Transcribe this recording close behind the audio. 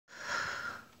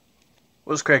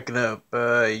What's cracking up,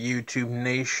 YouTube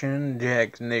Nation,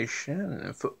 Jags Nation,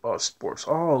 and football sports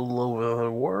all over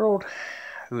the world?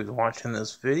 Who's watching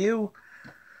this video?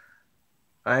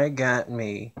 I got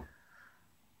me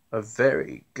a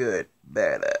very good,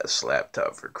 badass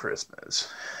laptop for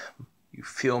Christmas. You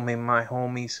feel me, my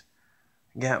homies?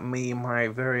 Got me my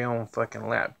very own fucking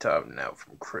laptop now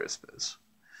from Christmas.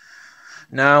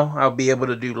 Now I'll be able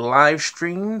to do live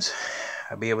streams.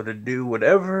 I'll be able to do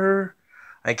whatever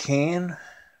I can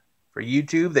for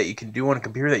YouTube that you can do on a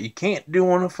computer that you can't do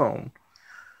on a phone.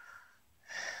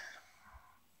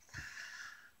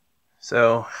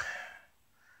 So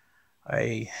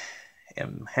I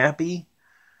am happy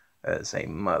as a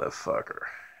motherfucker.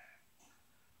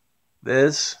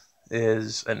 This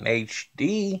is an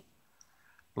HD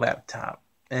laptop,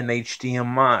 an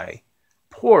HDMI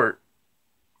port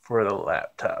for the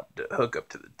laptop to hook up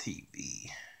to the TV.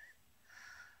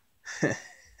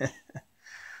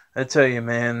 I tell you,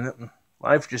 man,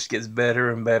 life just gets better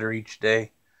and better each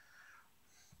day.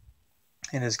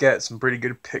 And it's got some pretty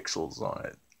good pixels on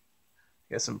it.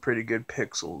 Got some pretty good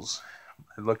pixels.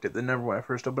 I looked at the number when I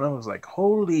first opened it. I was like,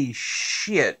 holy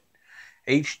shit.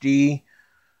 HD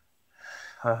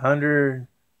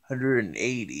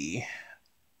 180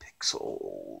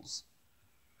 pixels.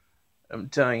 I'm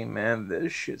telling you, man,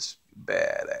 this shit's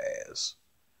badass.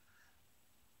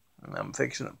 And I'm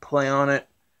fixing to play on it.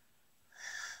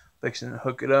 Fixing to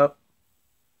hook it up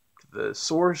to the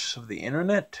source of the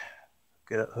internet.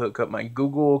 Hook up my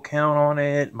Google account on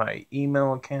it, my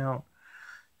email account.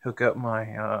 Hook up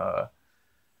my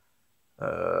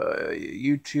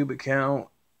YouTube account.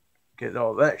 Get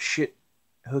all that shit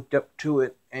hooked up to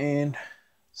it. And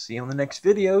see you on the next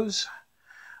videos.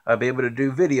 I'll be able to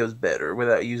do videos better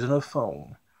without using a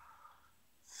phone.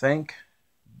 Thank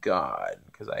God.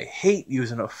 Because I hate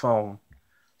using a phone.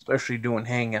 Especially doing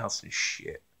hangouts and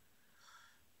shit.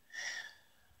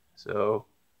 So,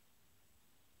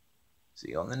 see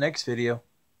you on the next video.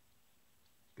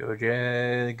 Go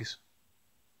Jags.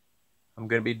 I'm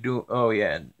going to be doing,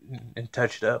 and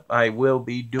touch it up. I will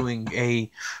be doing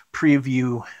a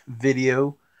preview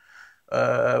video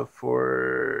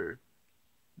for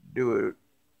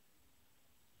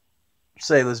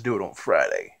let's do it on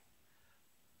Friday.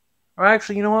 Or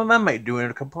actually, you know what? I might do it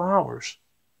in a couple hours.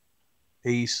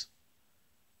 Peace.